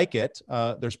something like it,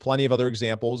 there's plenty of other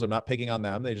examples. I'm not picking on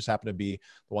them. They just happen to be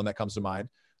the one that comes to mind.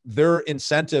 Their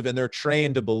incentive and they're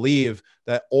trained to believe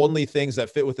that only things that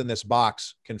fit within this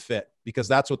box can fit, because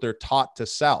that's what they're taught to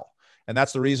sell. And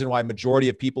that's the reason why majority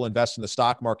of people invest in the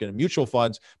stock market and mutual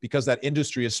funds, because that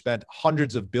industry has spent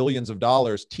hundreds of billions of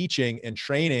dollars teaching and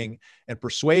training and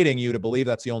persuading you to believe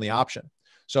that's the only option.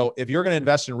 So if you're going to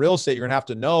invest in real estate, you're going to have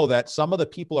to know that some of the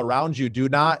people around you do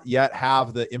not yet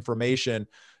have the information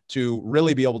to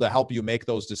really be able to help you make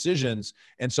those decisions.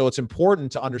 And so it's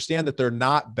important to understand that they're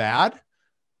not bad.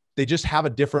 They just have a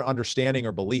different understanding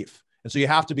or belief. And so you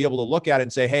have to be able to look at it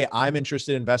and say, hey, I'm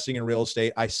interested in investing in real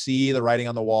estate. I see the writing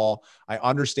on the wall. I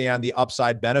understand the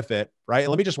upside benefit, right? And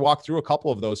let me just walk through a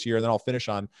couple of those here, and then I'll finish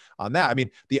on that. I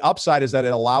mean, the upside is that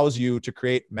it allows you to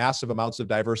create massive amounts of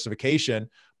diversification,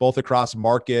 both across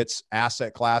markets,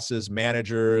 asset classes,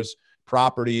 managers,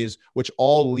 properties, which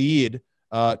all lead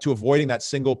to avoiding that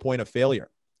single point of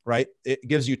failure, right? It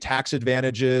gives you tax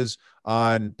advantages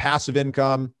on passive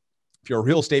income. If you're a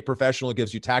real estate professional, it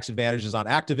gives you tax advantages on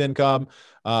active income.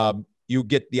 You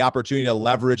get the opportunity to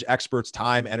leverage experts'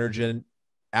 time, energy, and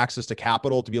access to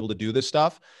capital to be able to do this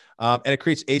stuff. And it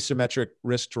creates asymmetric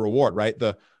risk to reward, right?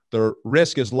 The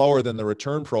risk is lower than the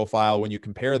return profile when you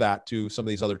compare that to some of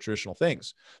these other traditional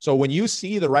things. So when you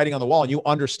see the writing on the wall and you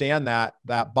understand that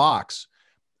box,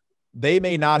 they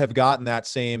may not have gotten that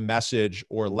same message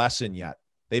or lesson yet.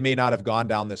 They may not have gone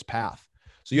down this path.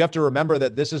 So you have to remember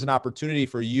that this is an opportunity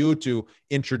for you to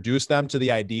introduce them to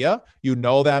the idea. You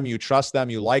know them, you trust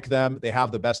them, you like them, they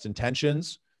have the best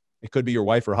intentions. It could be your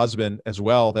wife or husband as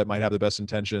well that might have the best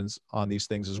intentions on these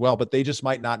things as well, but they just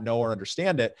might not know or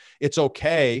understand it. It's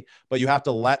okay, but you have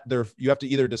to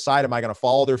either decide, am I going to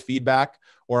follow their feedback,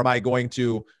 or am I going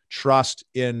to trust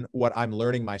in what I'm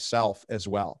learning myself as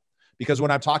well? Because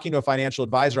when I'm talking to a financial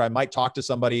advisor, I might talk to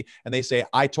somebody and they say,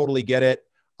 I totally get it.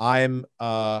 I'm,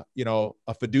 a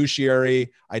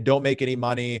fiduciary. I don't make any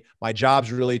money. My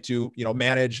job's really to,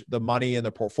 manage the money in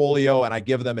the portfolio. And I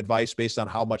give them advice based on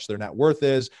how much their net worth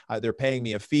is. They're paying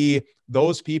me a fee.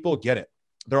 Those people get it.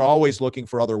 They're always looking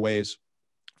for other ways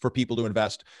for people to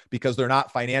invest because they're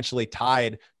not financially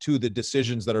tied to the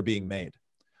decisions that are being made.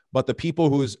 But the people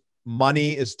whose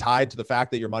money is tied to the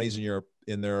fact that your money's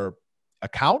in their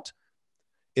account,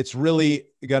 it's really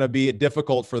going to be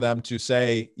difficult for them to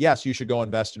say, yes, you should go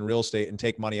invest in real estate and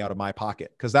take money out of my pocket.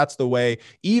 Because that's the way,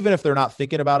 even if they're not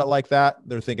thinking about it like that,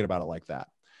 they're thinking about it like that.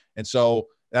 And so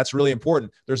that's really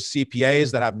important. There's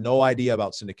CPAs that have no idea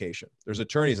about syndication. There's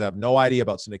attorneys that have no idea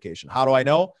about syndication. How do I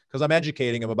know? Because I'm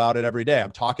educating them about it every day.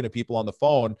 I'm talking to people on the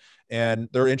phone and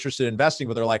they're interested in investing,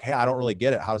 but they're like, hey, I don't really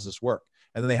get it. How does this work?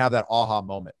 And then they have that aha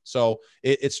moment. So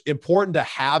it's important to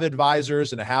have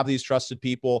advisors and to have these trusted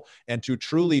people and to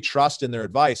truly trust in their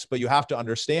advice. But you have to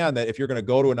understand that if you're going to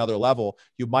go to another level,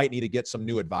 you might need to get some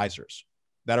new advisors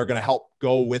that are going to help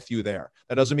go with you there.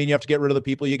 That doesn't mean you have to get rid of the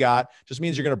people you got. It just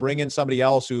means you're going to bring in somebody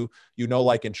else who you know,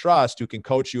 like, and trust, who can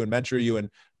coach you and mentor you and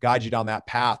guide you down that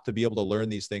path to be able to learn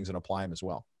these things and apply them as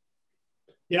well.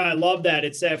 Yeah, I love that.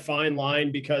 It's that fine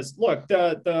line because look,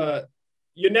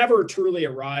 you never truly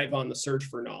arrive on the search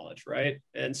for knowledge, right?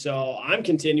 And so I'm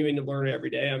continuing to learn every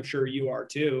day. I'm sure you are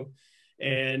too.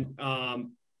 And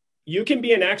you can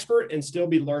be an expert and still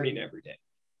be learning every day.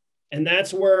 And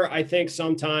that's where I think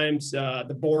sometimes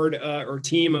the board or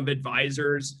team of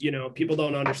advisors, people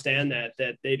don't understand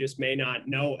that they just may not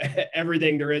know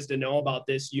everything there is to know about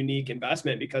this unique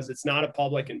investment because it's not a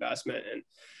public investment. And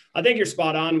I think you're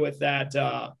spot on with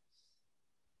that,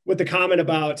 with the comment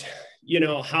about,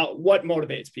 what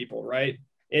motivates people, right?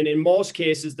 And in most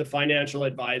cases, the financial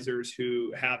advisors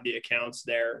who have the accounts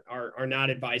there are not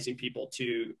advising people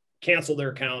to cancel their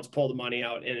accounts, pull the money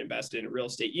out and invest in real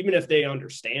estate, even if they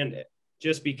understand it,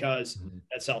 just because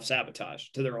that's self-sabotage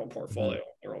to their own portfolio,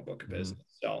 their own book of business.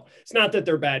 So it's not that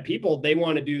they're bad people. They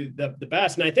want to do the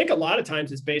best. And I think a lot of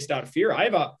times it's based out of fear.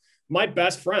 My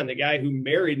best friend, the guy who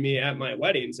married me at my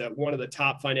weddings, one of the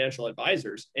top financial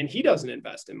advisors, and he doesn't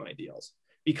invest in my deals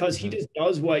because he just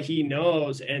does what he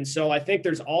knows. And so I think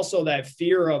there's also that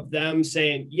fear of them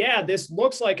saying, yeah, this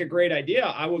looks like a great idea.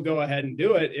 I will go ahead and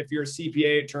do it if you're a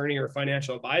CPA attorney or a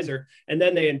financial advisor. And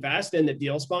then they invest and the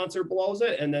deal sponsor blows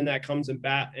it. And then that comes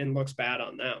and looks bad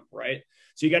on them, right?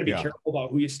 So you got to be careful about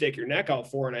who you stake your neck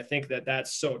out for. And I think that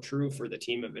that's so true for the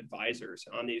team of advisors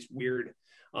on these weird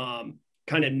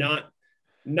kind of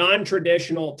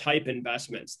non-traditional type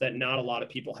investments that not a lot of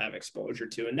people have exposure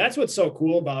to. And that's what's so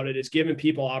cool about it, is giving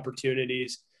people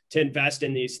opportunities to invest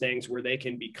in these things where they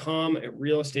can become a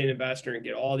real estate investor and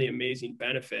get all the amazing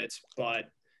benefits, but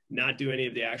not do any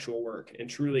of the actual work and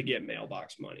truly get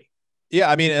mailbox money. Yeah.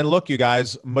 I mean, and look, you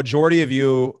guys, majority of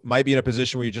you might be in a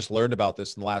position where you just learned about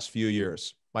this in the last few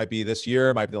years. Might be this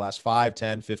year, might be the last 5,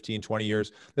 10, 15, 20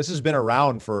 years. This has been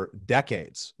around for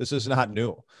decades. This is not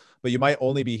new, but you might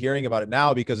only be hearing about it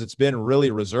now because it's been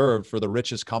really reserved for the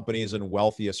richest companies and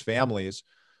wealthiest families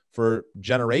for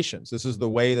generations. This is the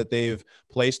way that they've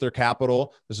placed their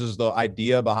capital. This is the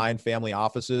idea behind family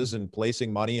offices and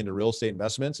placing money into real estate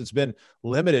investments. It's been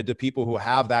limited to people who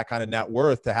have that kind of net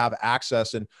worth to have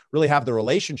access and really have the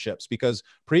relationships, because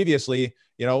previously,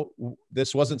 you know,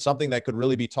 this wasn't something that could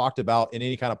really be talked about in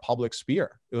any kind of public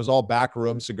sphere. It was all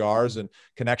backroom cigars and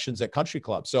connections at country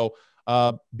clubs. So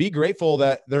be grateful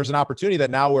that there's an opportunity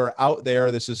that now we're out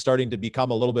there. This is starting to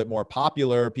become a little bit more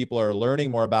popular. People are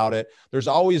learning more about it. There's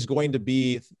always going to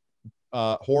be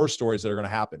horror stories that are going to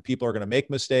happen. People are going to make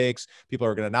mistakes. People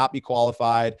are going to not be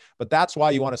qualified. But that's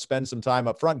why you want to spend some time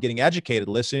up front getting educated,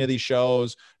 listening to these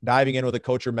shows, diving in with a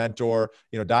coach or mentor,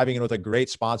 you know, diving in with a great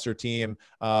sponsor team,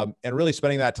 and really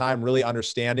spending that time really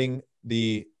understanding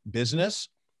the business.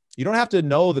 You don't have to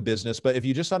know the business, but if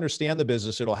you just understand the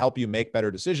business, it'll help you make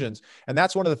better decisions. And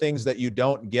that's one of the things that you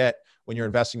don't get when you're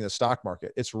investing in the stock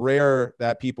market. It's rare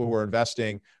that people who are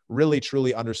investing really,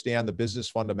 truly understand the business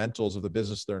fundamentals of the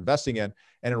business they're investing in.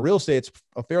 And in real estate, it's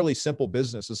a fairly simple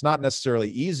business. It's not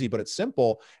necessarily easy, but it's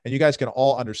simple. And you guys can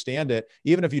all understand it.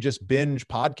 Even if you just binge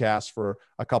podcasts for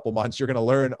a couple months, you're going to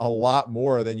learn a lot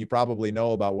more than you probably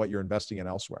know about what you're investing in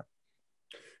elsewhere.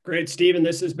 Great, Stephen.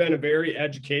 This has been a very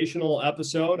educational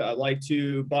episode. I'd like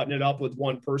to button it up with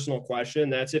one personal question.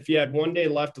 That's, if you had one day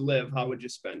left to live, how would you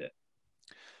spend it?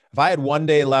 If I had one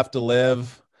day left to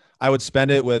live, I would spend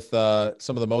it with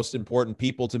some of the most important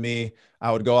people to me.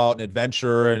 I would go out and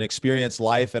adventure and experience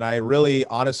life. And I really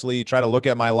honestly try to look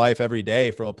at my life every day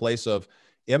from a place of,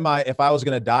 if I was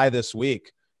going to die this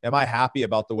week, am I happy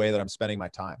about the way that I'm spending my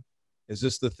time? Is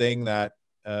this the thing that,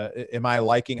 am I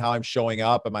liking how I'm showing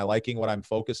up? Am I liking what I'm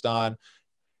focused on?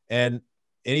 And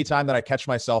anytime that I catch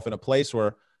myself in a place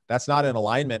where that's not in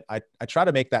alignment, I try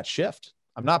to make that shift.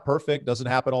 I'm not perfect. Doesn't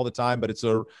happen all the time, but it's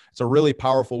a really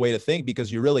powerful way to think,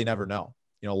 because you really never know.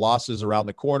 You know, loss is around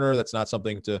the corner. That's not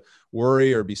something to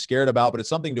worry or be scared about, but it's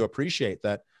something to appreciate,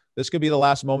 that this could be the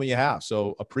last moment you have.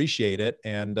 So appreciate it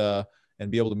and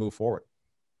be able to move forward.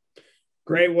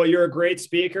 Great. Well, you're a great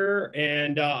speaker,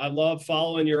 and I love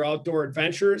following your outdoor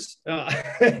adventures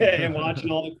and watching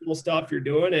all the cool stuff you're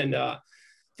doing. And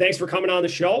thanks for coming on the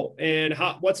show. And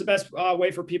what's the best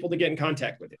way for people to get in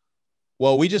contact with you?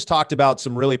 Well, we just talked about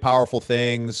some really powerful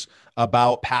things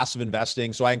about passive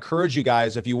investing. So I encourage you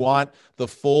guys, if you want the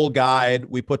full guide,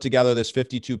 we put together this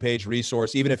 52-page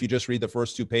resource. Even if you just read the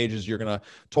first 2 pages, you're going to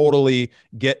totally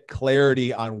get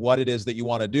clarity on what it is that you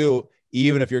want to do.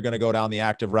 Even if you're going to go down the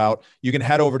active route, you can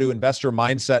head over to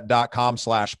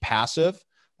investormindset.com/passive.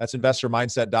 That's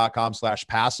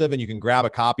investormindset.com/passive. And you can grab a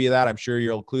copy of that. I'm sure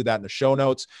you'll include that in the show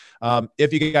notes.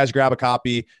 If you guys grab a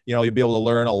copy, you'll be able to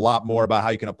learn a lot more about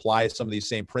how you can apply some of these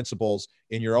same principles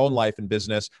in your own life and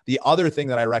business. The other thing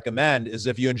that I recommend is,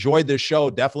 if you enjoyed this show,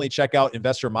 definitely check out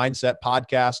Investor Mindset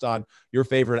podcast on your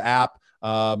favorite app.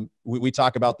 We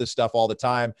talk about this stuff all the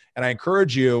time, and I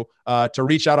encourage you to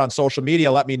reach out on social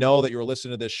media. Let me know that you're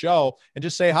listening to this show, and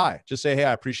just say hi. Just say, hey,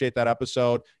 I appreciate that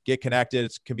episode. Get connected.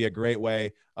 It can be a great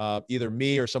way. Either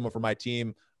me or someone from my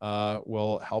team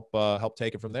will help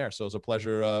take it from there. So it's a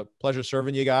pleasure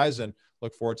serving you guys, and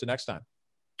look forward to next time.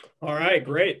 All right,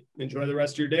 great. Enjoy the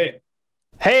rest of your day.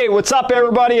 Hey, what's up,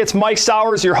 everybody? It's Mike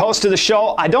Sowers, your host of the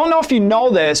show. I don't know if you know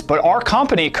this, but our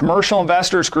company, Commercial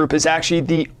Investors Group, is actually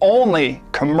the only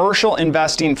commercial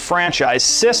investing franchise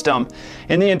system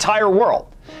in the entire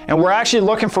world. And we're actually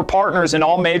looking for partners in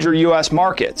all major U.S.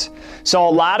 markets. So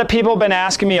a lot of people have been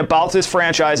asking me about this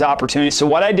franchise opportunity. So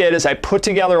what I did is I put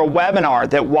together a webinar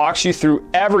that walks you through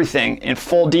everything in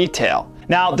full detail.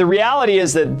 Now, the reality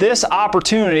is that this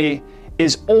opportunity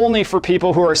is only for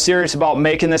people who are serious about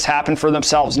making this happen for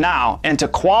themselves now. And to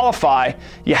qualify,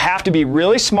 you have to be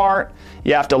really smart,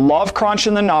 you have to love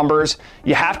crunching the numbers,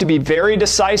 you have to be very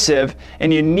decisive,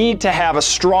 and you need to have a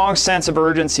strong sense of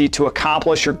urgency to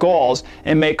accomplish your goals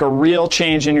and make a real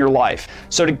change in your life.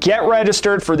 So to get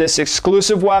registered for this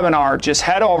exclusive webinar, just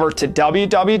head over to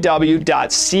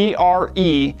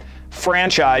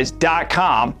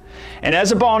www.crefranchise.com. And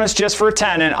as a bonus, just for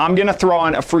attending, I'm going to throw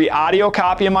in a free audio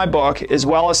copy of my book, as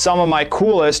well as some of my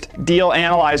coolest deal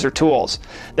analyzer tools.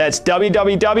 That's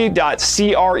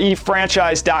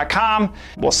www.crefranchise.com.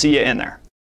 We'll see you in there.